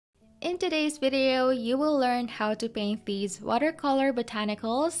In today's video, you will learn how to paint these watercolor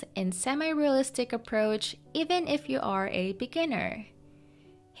botanicals in semi-realistic approach even if you are a beginner.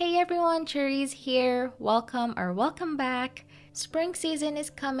 Hey everyone, Cherries here. Welcome back. Spring season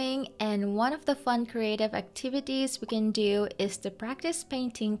is coming and one of the fun creative activities we can do is to practice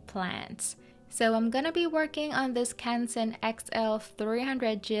painting plants. So I'm gonna be working on this Canson XL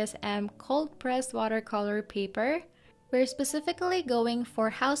 300 GSM cold pressed watercolor paper. We're specifically going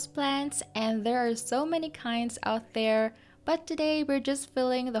for houseplants and there are so many kinds out there, but today we're just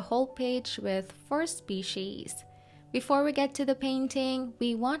filling the whole page with 4 species. Before we get to the painting,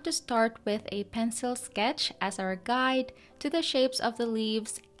 we want to start with a pencil sketch as our guide to the shapes of the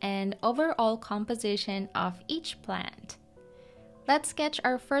leaves and overall composition of each plant. Let's sketch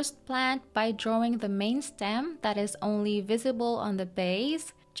our first plant by drawing the main stem that is only visible on the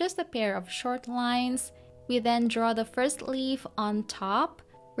base, just a pair of short lines. We then draw the first leaf on top.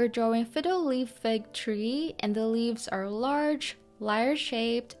 We're drawing fiddle leaf fig tree and the leaves are large,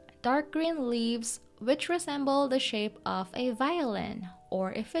 lyre-shaped, dark green leaves which resemble the shape of a violin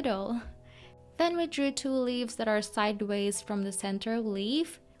or a fiddle. Then we drew 2 leaves that are sideways from the center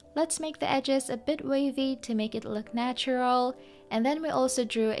leaf. Let's make the edges a bit wavy to make it look natural. And then we also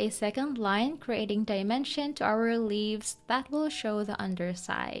drew a second line creating dimension to our leaves that will show the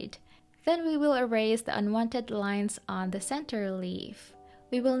underside. Then we will erase the unwanted lines on the center leaf.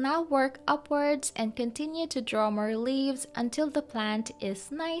 We will now work upwards and continue to draw more leaves until the plant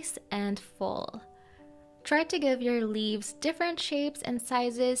is nice and full. Try to give your leaves different shapes and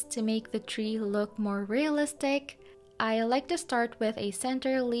sizes to make the tree look more realistic. I like to start with a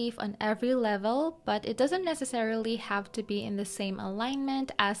center leaf on every level, but it doesn't necessarily have to be in the same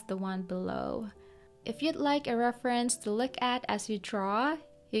alignment as the one below. If you'd like a reference to look at as you draw,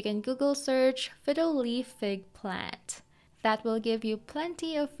 you can Google search fiddle leaf fig plant. That will give you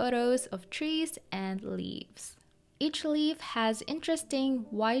plenty of photos of trees and leaves. Each leaf has interesting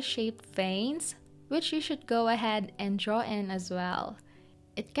Y-shaped veins, which you should go ahead and draw in as well.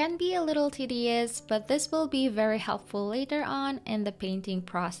 It can be a little tedious, but this will be very helpful later on in the painting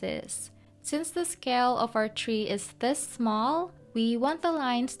process. Since the scale of our tree is this small, we want the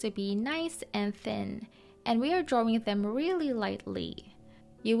lines to be nice and thin, and we are drawing them really lightly.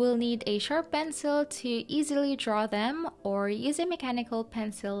 You will need a sharp pencil to easily draw them or use a mechanical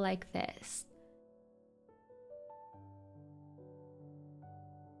pencil like this.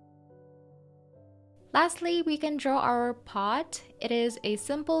 Lastly, we can draw our pot. It is a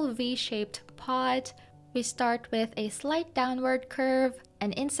simple V-shaped pot. We start with a slight downward curve,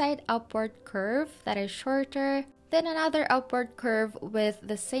 an inside upward curve that is shorter, then another upward curve with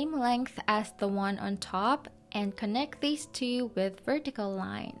the same length as the one on top, and connect these two with vertical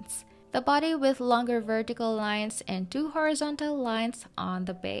lines. The body with longer vertical lines and 2 horizontal lines on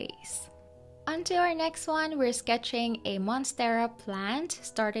the base. Onto our next one, we're sketching a monstera plant,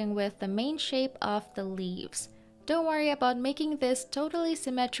 starting with the main shape of the leaves. Don't worry about making this totally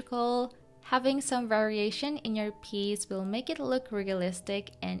symmetrical. Having some variation in your piece will make it look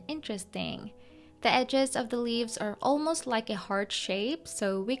realistic and interesting. The edges of the leaves are almost like a heart shape,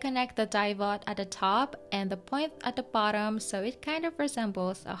 so we connect the divot at the top and the point at the bottom so it kind of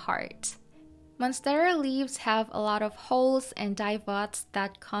resembles a heart. Monstera leaves have a lot of holes and divots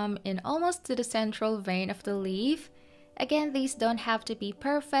that come in almost to the central vein of the leaf. Again, these don't have to be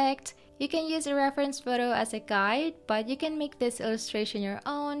perfect. You can use a reference photo as a guide, but you can make this illustration your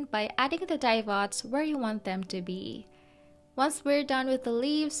own by adding the divots where you want them to be. Once we're done with the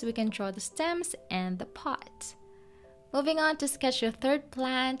leaves, we can draw the stems and the pot. Moving on to sketch the third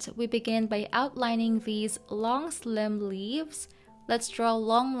plant, we begin by outlining these long slim leaves. Let's draw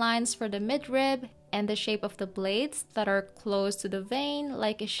long lines for the midrib and the shape of the blades that are close to the vein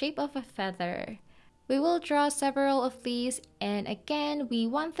like a shape of a feather. We will draw several of these, and again, we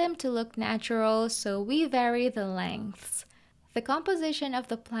want them to look natural, so we vary the lengths. The composition of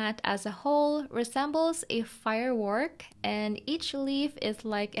the plant as a whole resembles a firework, and each leaf is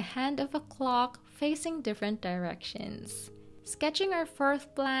like a hand of a clock facing different directions. Sketching our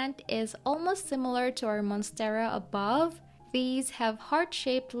fourth plant is almost similar to our monstera above. These have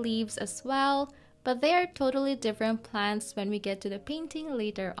heart-shaped leaves as well, but they are totally different plants when we get to the painting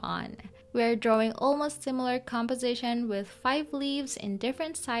later on. We are drawing almost similar composition with 5 leaves in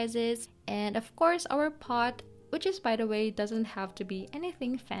different sizes, and of course our pot, which is, by the way, doesn't have to be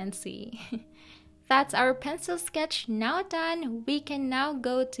anything fancy. That's our pencil sketch now done. We can now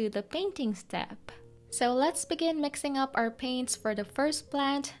go to the painting step. So let's begin mixing up our paints for the first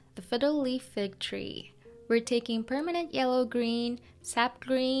plant, the fiddle leaf fig tree. We're taking permanent yellow green, sap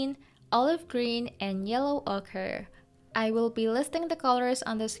green, olive green, and yellow ochre. I will be listing the colors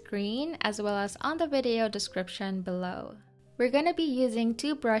on the screen as well as on the video description below. We're going to be using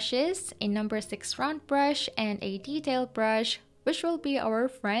two brushes, a number 6 round brush and a detail brush, which will be our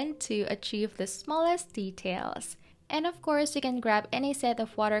friend to achieve the smallest details. And of course, you can grab any set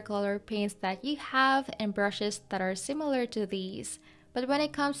of watercolor paints that you have and brushes that are similar to these. But when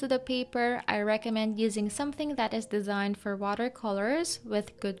it comes to the paper, I recommend using something that is designed for watercolors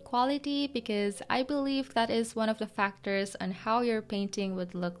with good quality because I believe that is one of the factors on how your painting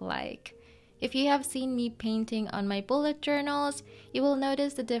would look like. If you have seen me painting on my bullet journals, you will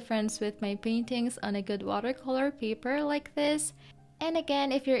notice the difference with my paintings on a good watercolor paper like this. And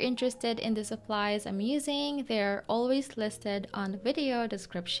again, if you're interested in the supplies I'm using, they are always listed on the video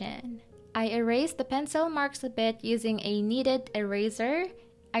description. I erased the pencil marks a bit using a kneaded eraser.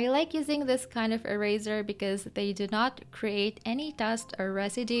 I like using this kind of eraser because they do not create any dust or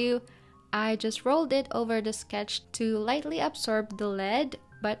residue. I just rolled it over the sketch to lightly absorb the lead,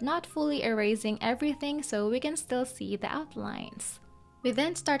 but not fully erasing everything so we can still see the outlines. We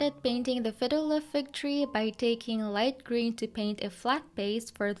then started painting the fiddle leaf fig tree by taking light green to paint a flat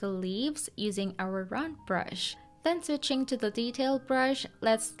base for the leaves using our round brush. Then switching to the detail brush,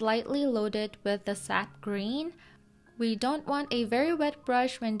 let's lightly load it with the sap green. We don't want a very wet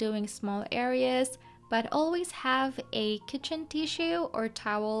brush when doing small areas, but always have a kitchen tissue or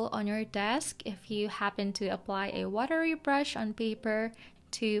towel on your desk if you happen to apply a watery brush on paper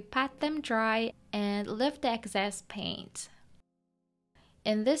to pat them dry and lift the excess paint.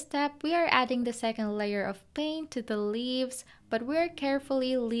 In this step, we are adding the second layer of paint to the leaves, but we're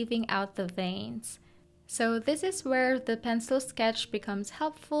carefully leaving out the veins. So this is where the pencil sketch becomes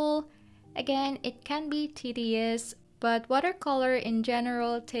helpful. Again, it can be tedious, but watercolor in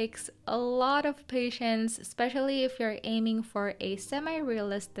general takes a lot of patience, especially if you're aiming for a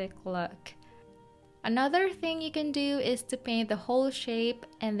semi-realistic look. Another thing you can do is to paint the whole shape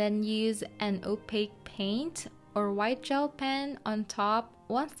and then use an opaque paint or white gel pen on top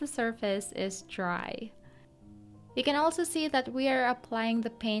once the surface is dry. You can also see that we are applying the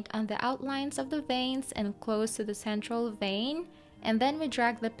paint on the outlines of the veins and close to the central vein, and then we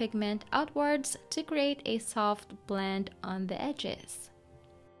drag the pigment outwards to create a soft blend on the edges.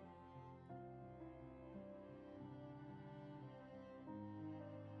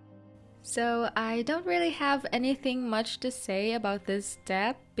 So I don't really have anything much to say about this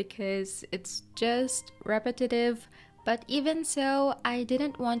step because it's just repetitive, but even so, I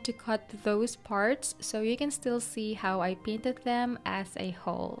didn't want to cut those parts so you can still see how I painted them as a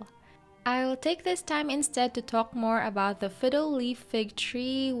whole. I'll take this time instead to talk more about the fiddle leaf fig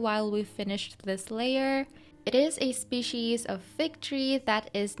tree while we finish this layer. It is a species of fig tree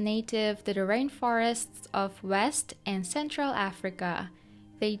that is native to the rainforests of West and Central Africa.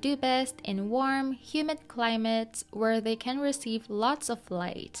 They do best in warm, humid climates where they can receive lots of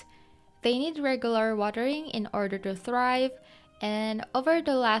light. They need regular watering in order to thrive, and over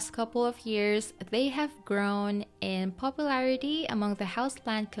the last couple of years, they have grown in popularity among the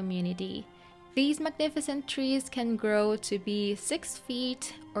houseplant community. These magnificent trees can grow to be 6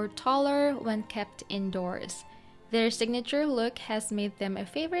 feet or taller when kept indoors. Their signature look has made them a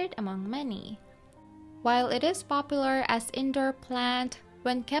favorite among many. While it is popular as indoor plant,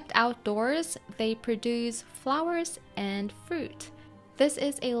 when kept outdoors, they produce flowers and fruit. This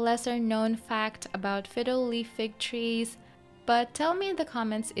is a lesser known fact about fiddle leaf fig trees, but tell me in the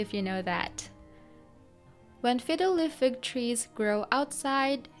comments if you know that. When fiddle leaf fig trees grow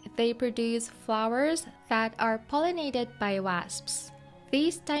outside, they produce flowers that are pollinated by wasps.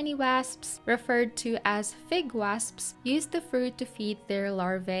 These tiny wasps, referred to as fig wasps, use the fruit to feed their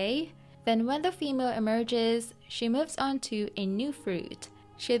larvae. Then when the female emerges, she moves on to a new fruit.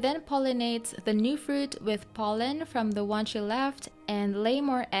 She then pollinates the new fruit with pollen from the one she left and lay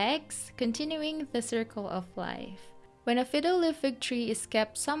more eggs, continuing the circle of life. When a fiddle leaf fig tree is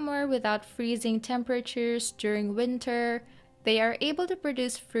kept somewhere without freezing temperatures during winter, they are able to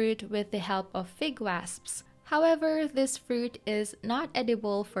produce fruit with the help of fig wasps. However, this fruit is not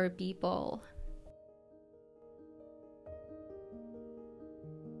edible for people.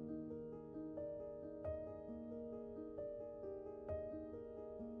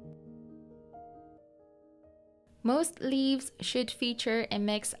 Most leaves should feature a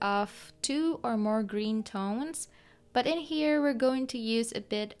mix of 2 or more green tones, but in here we're going to use a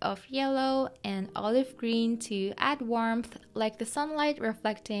bit of yellow and olive green to add warmth, like the sunlight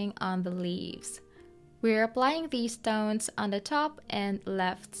reflecting on the leaves. We're applying these tones on the top and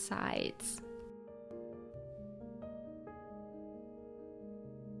left sides.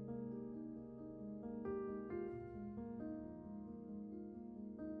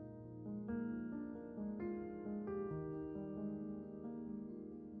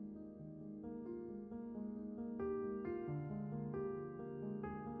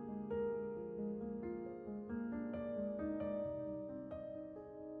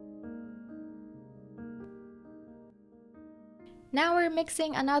 Now we're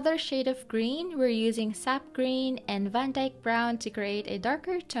mixing another shade of green. We're using sap green and Van Dyke brown to create a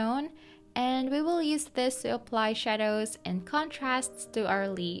darker tone, and we will use this to apply shadows and contrasts to our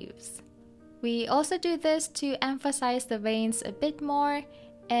leaves. We also do this to emphasize the veins a bit more,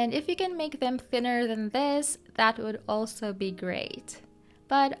 and if you can make them thinner than this, that would also be great.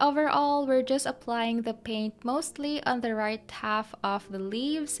 But overall, we're just applying the paint mostly on the right half of the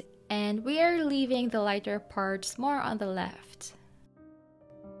leaves, and we are leaving the lighter parts more on the left.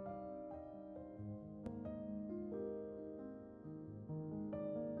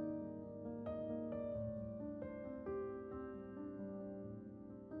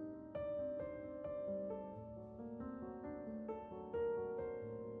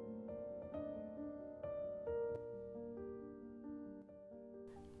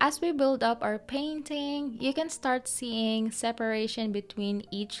 As we build up our painting, you can start seeing separation between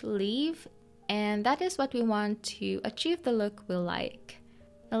each leaf, and that is what we want to achieve the look we like.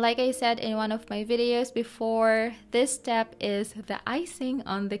 And like I said in one of my videos before, this step is the icing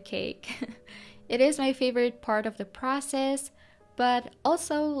on the cake. It is my favorite part of the process, but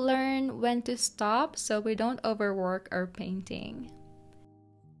also learn when to stop so we don't overwork our painting.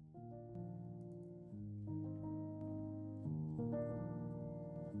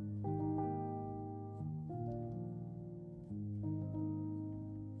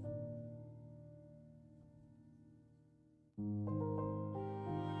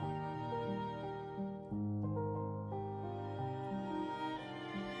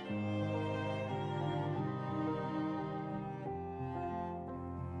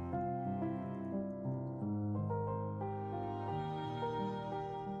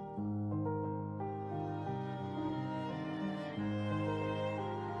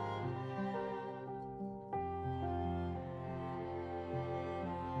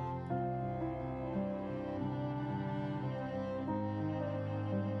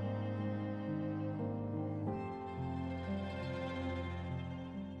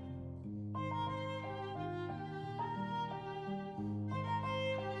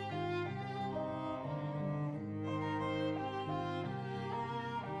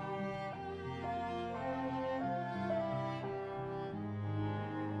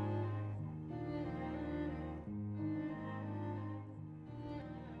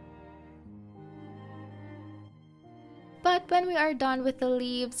 But when we are done with the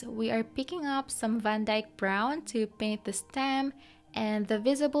leaves, we are picking up some Van Dyke brown to paint the stem and the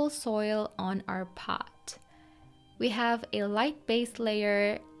visible soil on our pot. We have a light base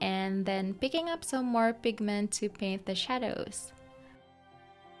layer and then picking up some more pigment to paint the shadows.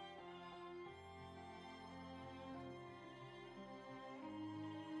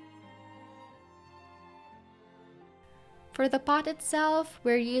 For the pot itself,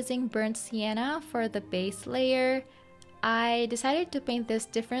 we're using burnt sienna for the base layer. I decided to paint this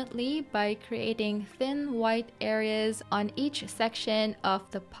differently by creating thin white areas on each section of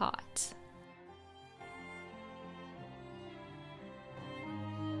the pot.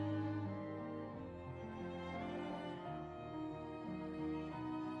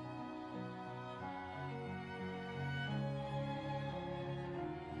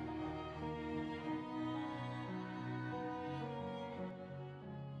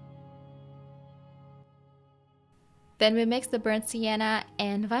 Then we mix the burnt sienna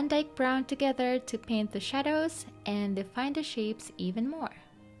and Van Dyke brown together to paint the shadows and define the shapes even more.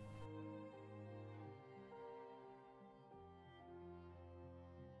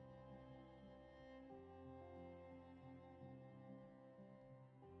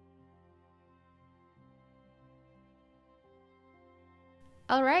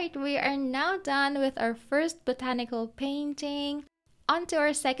 Alright, we are now done with our first botanical painting. Onto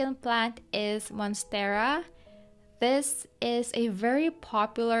our second plant is Monstera. This is a very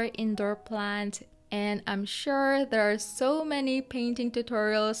popular indoor plant, and I'm sure there are so many painting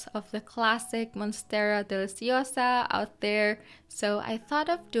tutorials of the classic Monstera deliciosa out there, so I thought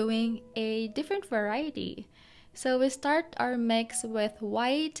of doing a different variety. So we start our mix with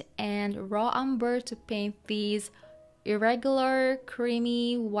white and raw umber to paint these irregular,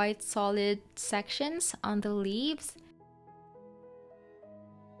 creamy, white solid sections on the leaves.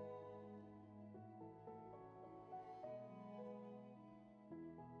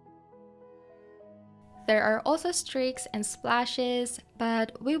 There are also streaks and splashes,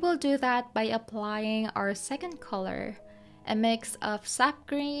 but we will do that by applying our second color, a mix of sap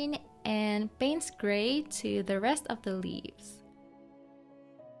green and Payne's gray to the rest of the leaves.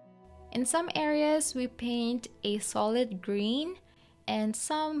 In some areas, we paint a solid green and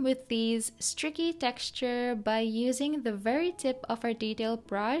some with these streaky texture by using the very tip of our detail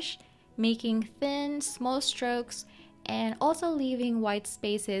brush, making thin, small strokes and also leaving white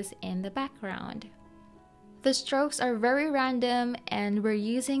spaces in the background. The strokes are very random and we're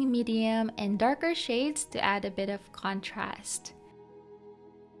using medium and darker shades to add a bit of contrast.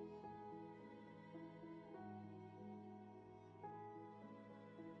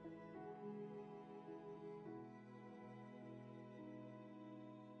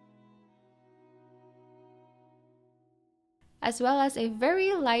 As well as a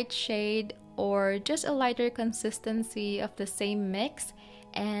very light shade or just a lighter consistency of the same mix,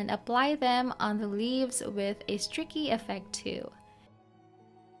 and apply them on the leaves with a streaky effect too.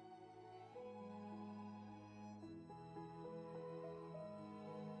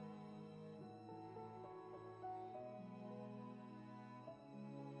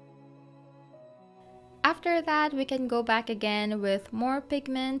 After that, we can go back again with more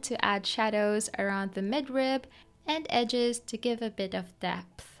pigment to add shadows around the midrib and edges to give a bit of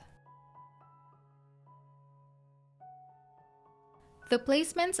depth. The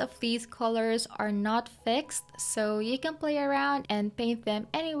placements of these colors are not fixed, so you can play around and paint them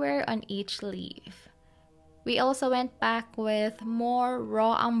anywhere on each leaf. We also went back with more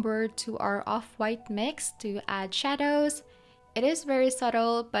raw umber to our off-white mix to add shadows. It is very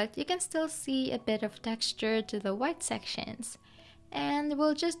subtle, but you can still see a bit of texture to the white sections. And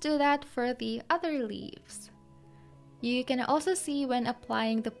we'll just do that for the other leaves. You can also see when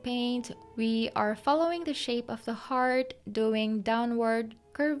applying the paint, we are following the shape of the heart, doing downward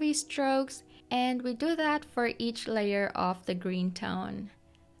curvy strokes, and we do that for each layer of the green tone.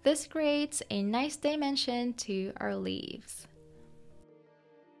 This creates a nice dimension to our leaves.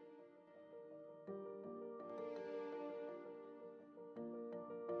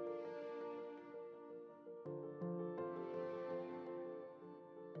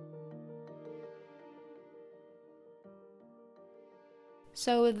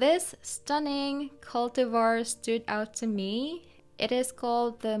 So this stunning cultivar stood out to me. It is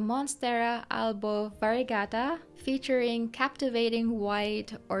called the Monstera albo variegata, featuring captivating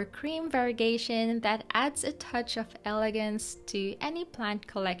white or cream variegation that adds a touch of elegance to any plant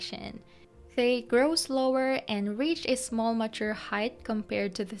collection. They grow slower and reach a small mature height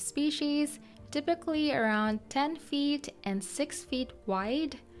compared to the species, typically around 10 feet and 6 feet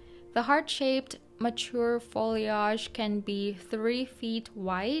wide. The heart-shaped mature foliage can be 3 feet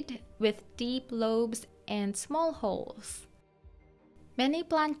wide with deep lobes and small holes. Many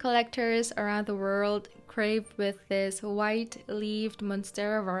plant collectors around the world crave with this white-leaved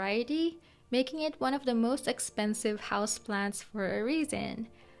Monstera variety, making it one of the most expensive houseplants for a reason.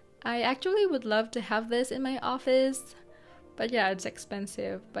 I actually would love to have this in my office, but yeah, it's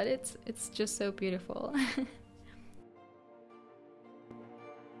expensive, but it's just so beautiful.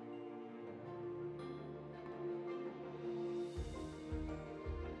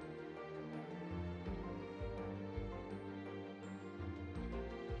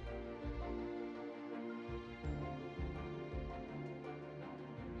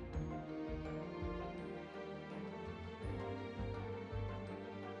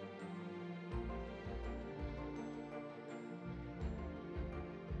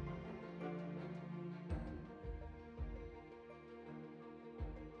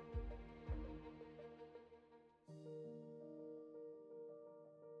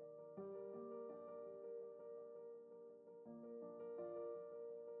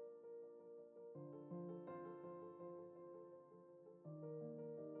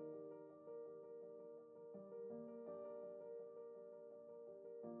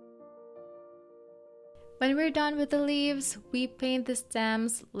 When we're done with the leaves, we paint the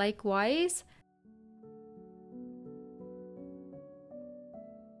stems likewise.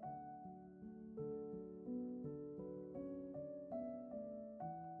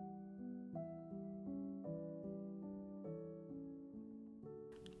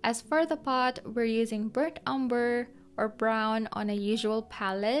 As for the pot, we're using burnt umber or brown on a usual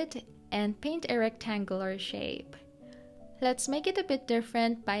palette and paint a rectangular shape. Let's make it a bit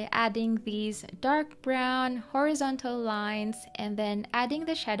different by adding these dark brown horizontal lines and then adding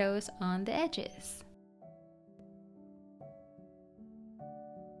the shadows on the edges.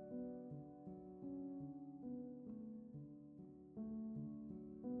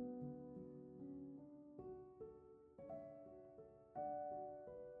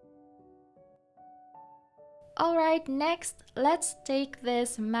 Alright, next, let's take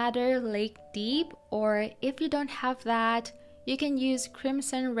this Madder Lake Deep, or if you don't have that, you can use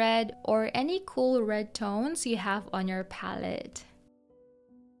Crimson Red or any cool red tones you have on your palette.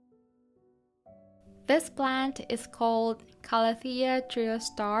 This plant is called Calathea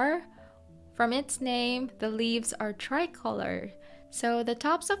triostar. From its name, the leaves are tricolor, so the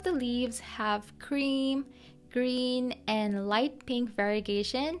tops of the leaves have cream, green, and light pink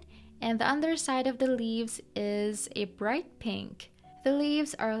variegation, and the underside of the leaves is a bright pink. The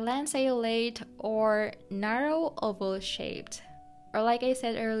leaves are lanceolate or narrow oval shaped. Or like I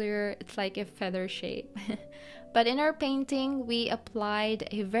said earlier, it's like a feather shape. But in our painting, we applied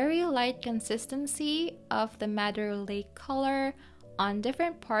a very light consistency of the Madder Lake color on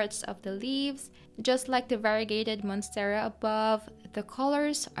different parts of the leaves. Just like the variegated monstera above, the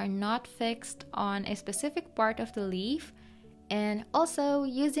colors are not fixed on a specific part of the leaf, and also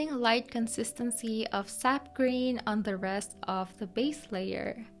using light consistency of sap green on the rest of the base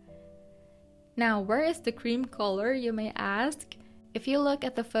layer. Now, where is the cream color, you may ask? If you look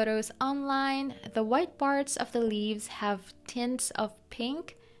at the photos online, the white parts of the leaves have tints of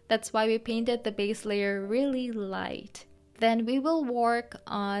pink. That's why we painted the base layer really light. Then we will work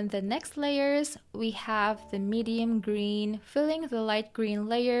on the next layers. We have the medium green, filling the light green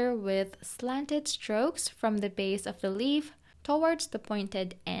layer with slanted strokes from the base of the leaf towards the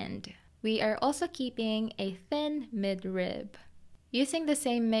pointed end. We are also keeping a thin mid-rib. Using the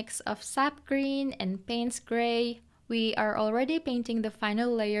same mix of sap green and Payne's gray, we are already painting the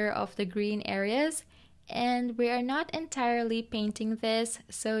final layer of the green areas, and we are not entirely painting this,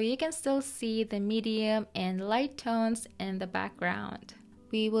 so you can still see the medium and light tones in the background.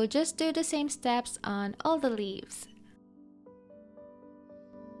 We will just do the same steps on all the leaves.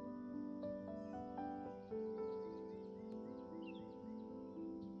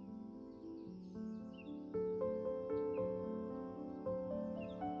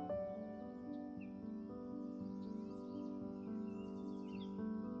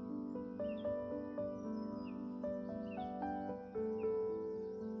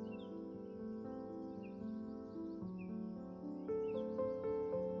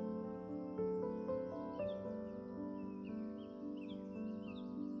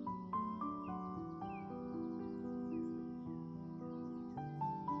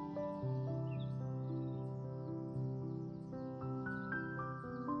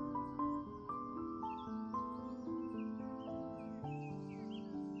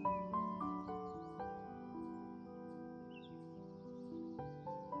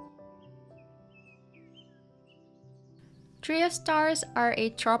 Trio stars are a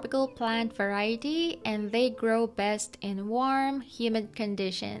tropical plant variety, and they grow best in warm, humid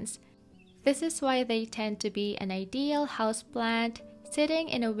conditions. This is why they tend to be an ideal houseplant sitting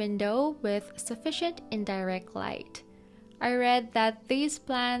in a window with sufficient indirect light. I read that these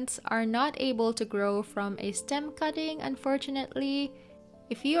plants are not able to grow from a stem cutting, unfortunately.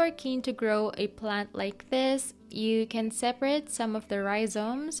 If you are keen to grow a plant like this, you can separate some of the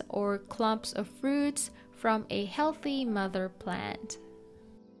rhizomes or clumps of roots from a healthy mother plant.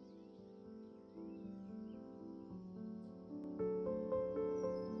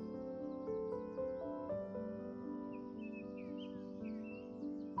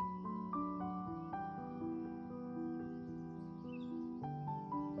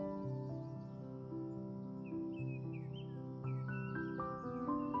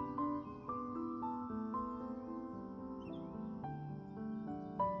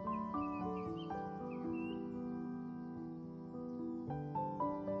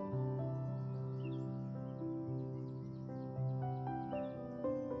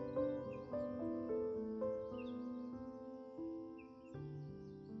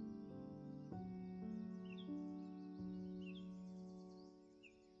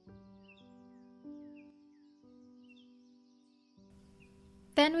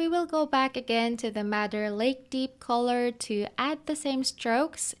 Then we will go back again to the Madder Lake Deep color to add the same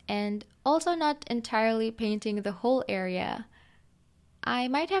strokes and also not entirely painting the whole area. I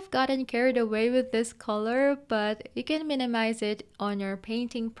might have gotten carried away with this color, but you can minimize it on your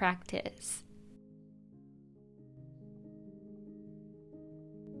painting practice.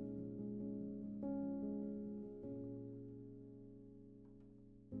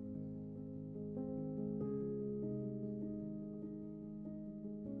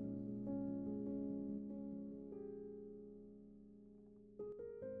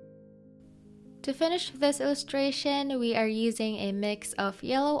 To finish this illustration, we are using a mix of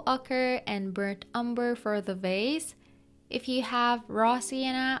yellow ochre and burnt umber for the vase. If you have raw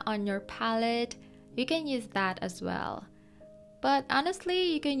sienna on your palette, you can use that as well. But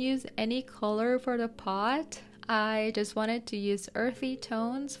honestly, you can use any color for the pot. I just wanted to use earthy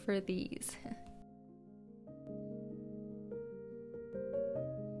tones for these.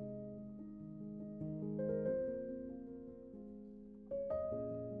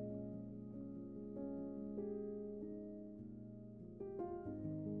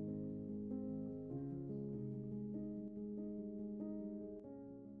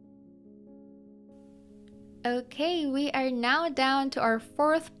 Okay, we are now down to our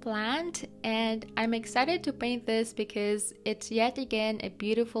fourth plant, and I'm excited to paint this because it's yet again a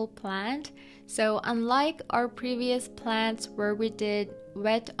beautiful plant. So unlike our previous plants where we did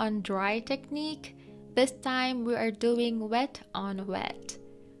wet on dry technique, this time we are doing wet on wet.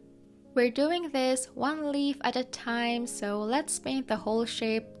 We're doing this one leaf at a time, so let's paint the whole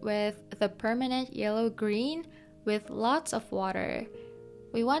shape with the permanent yellow-green with lots of water.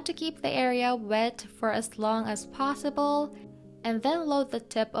 We want to keep the area wet for as long as possible, and then load the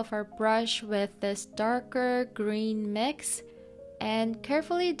tip of our brush with this darker green mix and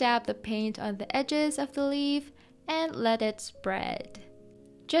carefully dab the paint on the edges of the leaf and let it spread.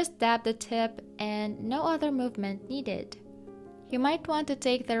 Just dab the tip and no other movement needed. You might want to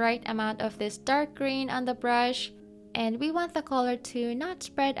take the right amount of this dark green on the brush, and we want the color to not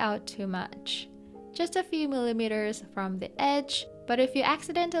spread out too much. Just a few millimeters from the edge, but if you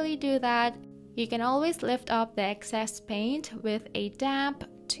accidentally do that, you can always lift up the excess paint with a damp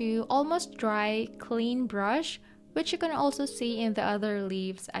to almost dry, clean brush, which you can also see in the other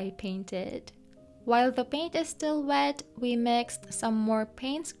leaves I painted. While the paint is still wet, we mixed some more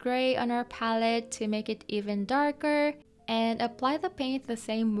Payne's Gray on our palette to make it even darker, and apply the paint the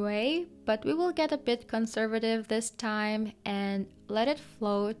same way, but we will get a bit conservative this time and let it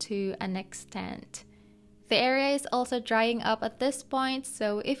flow to an extent. The area is also drying up at this point,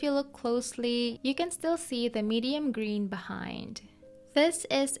 so if you look closely, you can still see the medium green behind. This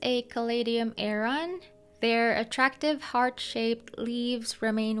is a Caladium aeron. Their attractive heart-shaped leaves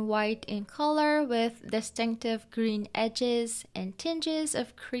remain white in color with distinctive green edges and tinges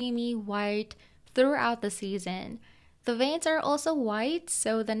of creamy white throughout the season. The veins are also white,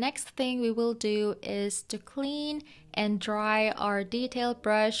 so the next thing we will do is to clean and dry our detail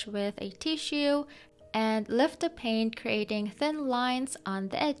brush with a tissue and lift the paint, creating thin lines on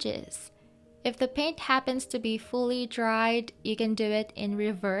the edges. If the paint happens to be fully dried, you can do it in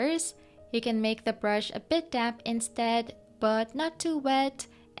reverse. You can make the brush a bit damp instead, but not too wet,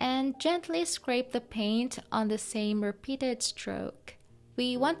 and gently scrape the paint on the same repeated stroke.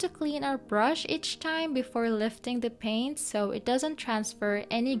 We want to clean our brush each time before lifting the paint so it doesn't transfer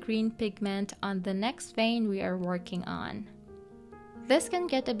any green pigment on the next vein we are working on. This can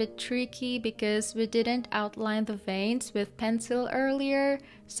get a bit tricky because we didn't outline the veins with pencil earlier,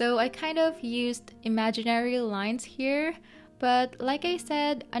 so I kind of used imaginary lines here. But like I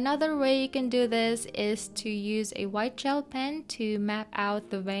said, another way you can do this is to use a white gel pen to map out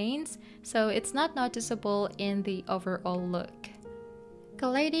the veins so it's not noticeable in the overall look.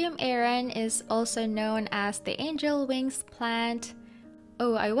 Caladium aeron is also known as the angel wings plant.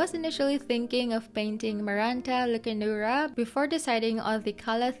 Oh, I was initially thinking of painting Maranta lecanura before deciding on the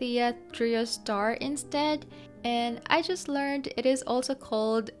Calathea trio star instead, and I just learned it is also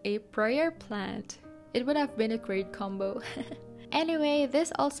called a prayer plant. It would have been a great combo. Anyway,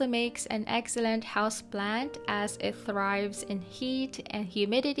 this also makes an excellent house plant as it thrives in heat and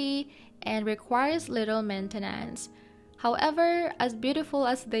humidity and requires little maintenance. However, as beautiful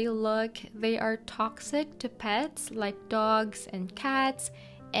as they look, they are toxic to pets like dogs and cats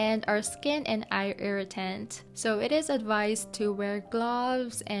and are skin and eye irritant. So it is advised to wear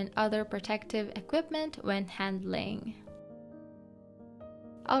gloves and other protective equipment when handling.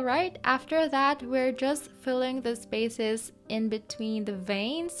 Alright, after that, we're just filling the spaces in between the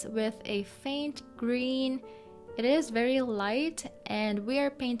veins with a faint green. It is very light and we are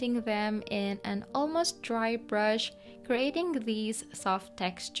painting them in an almost dry brush, creating these soft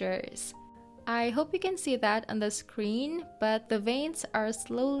textures. I hope you can see that on the screen, but the veins are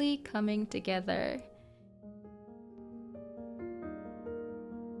slowly coming together.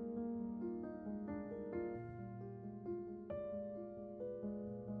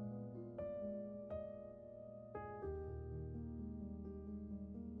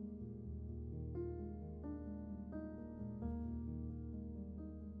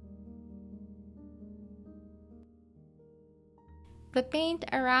 The paint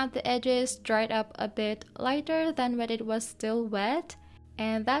around the edges dried up a bit lighter than when it was still wet,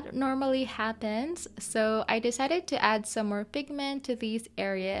 and that normally happens, so I decided to add some more pigment to these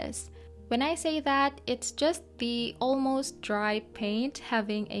areas. When I say that, it's just the almost dry paint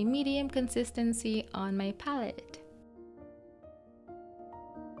having a medium consistency on my palette.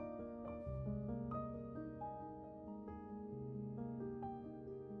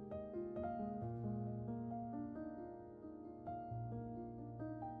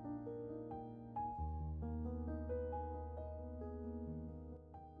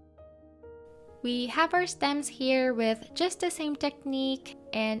 We have our stems here with just the same technique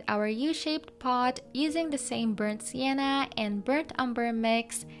and our U-shaped pot using the same burnt sienna and burnt umber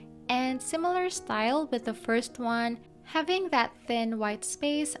mix and similar style with the first one, having that thin white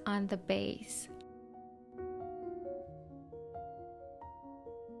space on the base.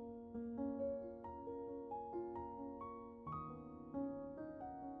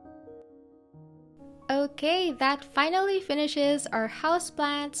 Okay, that finally finishes our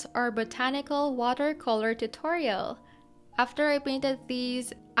houseplants or botanical watercolor tutorial. After I painted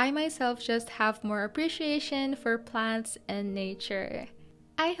these, I myself just have more appreciation for plants and nature.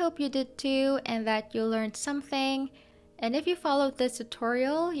 I hope you did too and that you learned something. And if you followed this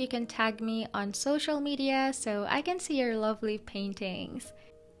tutorial, you can tag me on social media so I can see your lovely paintings.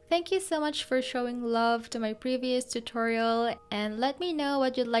 Thank you so much for showing love to my previous tutorial, and let me know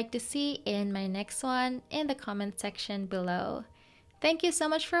what you'd like to see in my next one in the comment section below. Thank you so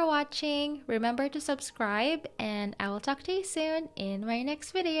much for watching. Remember to subscribe, and I will talk to you soon in my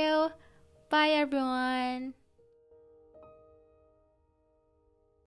next video. Bye everyone!